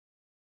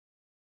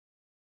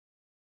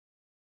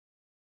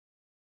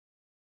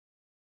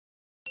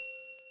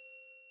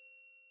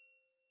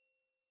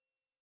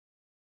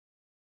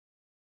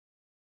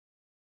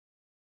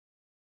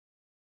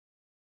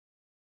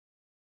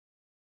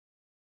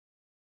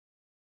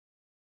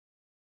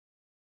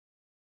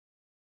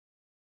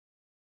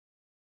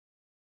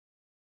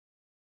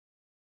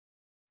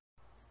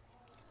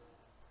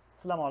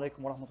السلام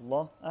عليكم ورحمة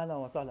الله، أهلا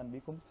وسهلا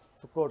بكم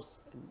في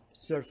كورس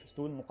السيرفيس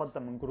تول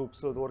مقدم من جروب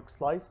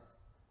SolidWorks لايف.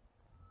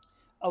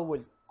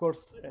 أول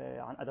كورس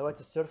عن أدوات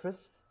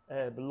السيرفيس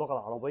باللغة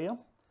العربية.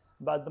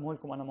 بقدمه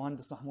لكم أنا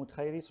مهندس محمود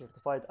خيري،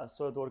 Certified as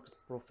SolidWorks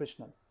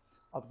Professional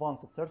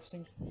Advanced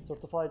Surfacing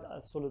Certified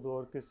as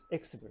SolidWorks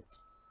Expert.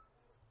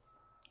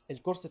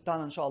 الكورس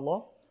بتاعنا إن شاء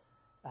الله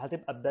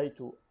هتبقى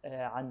بدايته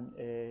عن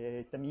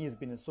التمييز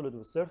بين السوليد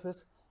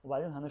والسيرفيس،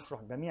 وبعدين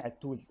هنشرح جميع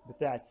التولز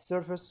بتاعة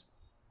السيرفيس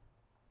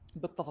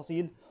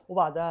بالتفاصيل،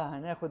 وبعدها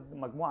هناخد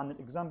مجموعه من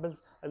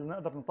الاكزامبلز اللي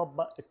نقدر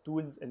نطبق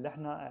التولز اللي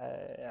احنا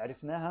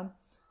عرفناها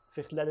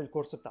في خلال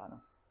الكورس بتاعنا.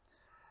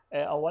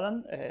 اولا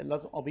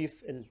لازم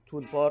اضيف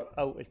التول بار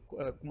او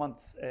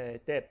الكوماندز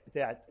تاب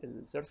بتاعه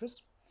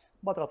السيرفيس.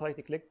 بضغط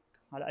رايت كليك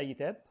على اي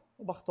تاب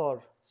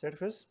وبختار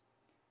سيرفيس.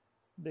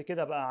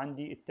 بكده بقى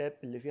عندي التاب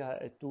اللي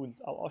فيها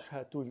التولز او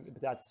اشهر التولز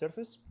بتاعه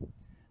السيرفيس.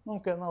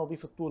 ممكن انا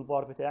اضيف التول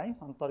بار بتاعي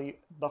عن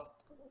طريق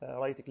ضغط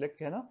رايت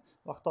كليك هنا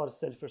واختار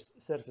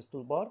السيرفيس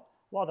تول بار،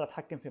 واقدر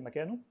اتحكم في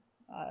مكانه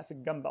في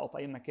الجنب او في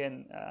اي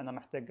مكان انا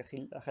محتاج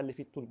اخلي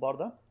فيه التول بار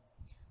ده.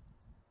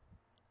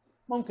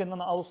 ممكن ان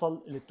انا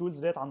اوصل للتولز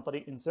ديت عن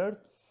طريق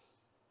انسيرت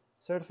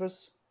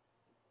سيرفيس،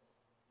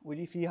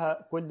 ودي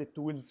فيها كل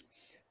التولز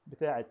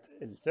بتاعه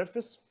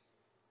السيرفيس.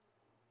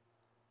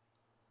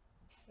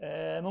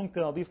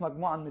 ممكن اضيف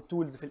مجموعه من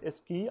التولز في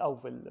الاس كي او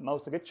في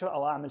الماوس جيتشر،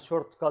 او اعمل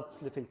شورت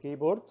كاتس في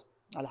الكيبورد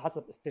على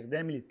حسب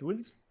استخدامي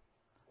للتولز.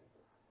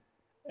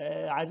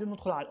 عايزين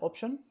ندخل على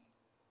الاوبشن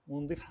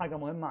ونضيف حاجه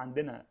مهمه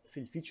عندنا في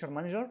الفيتشر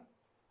مانجر،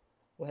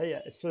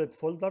 وهي السوليد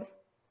فولدر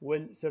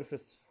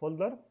والسيرفيس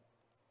فولدر.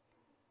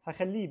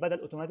 هخليه بدل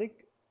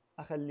اوتوماتيك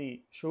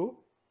اخليه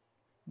شو،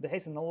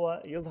 بحيث ان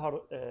هو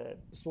يظهر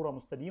بصوره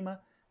مستديمه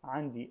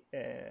عندي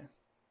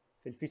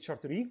في الفيتشر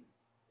تري.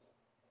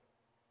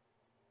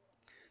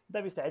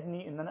 ده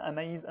بيساعدني ان انا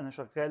اميز انا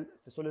شغال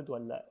في سوليد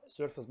ولا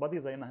سيرفيس بادي،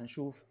 زي ما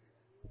هنشوف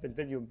في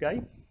الفيديو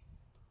الجاي.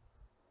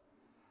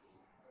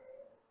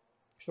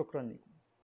 شكرا لكم.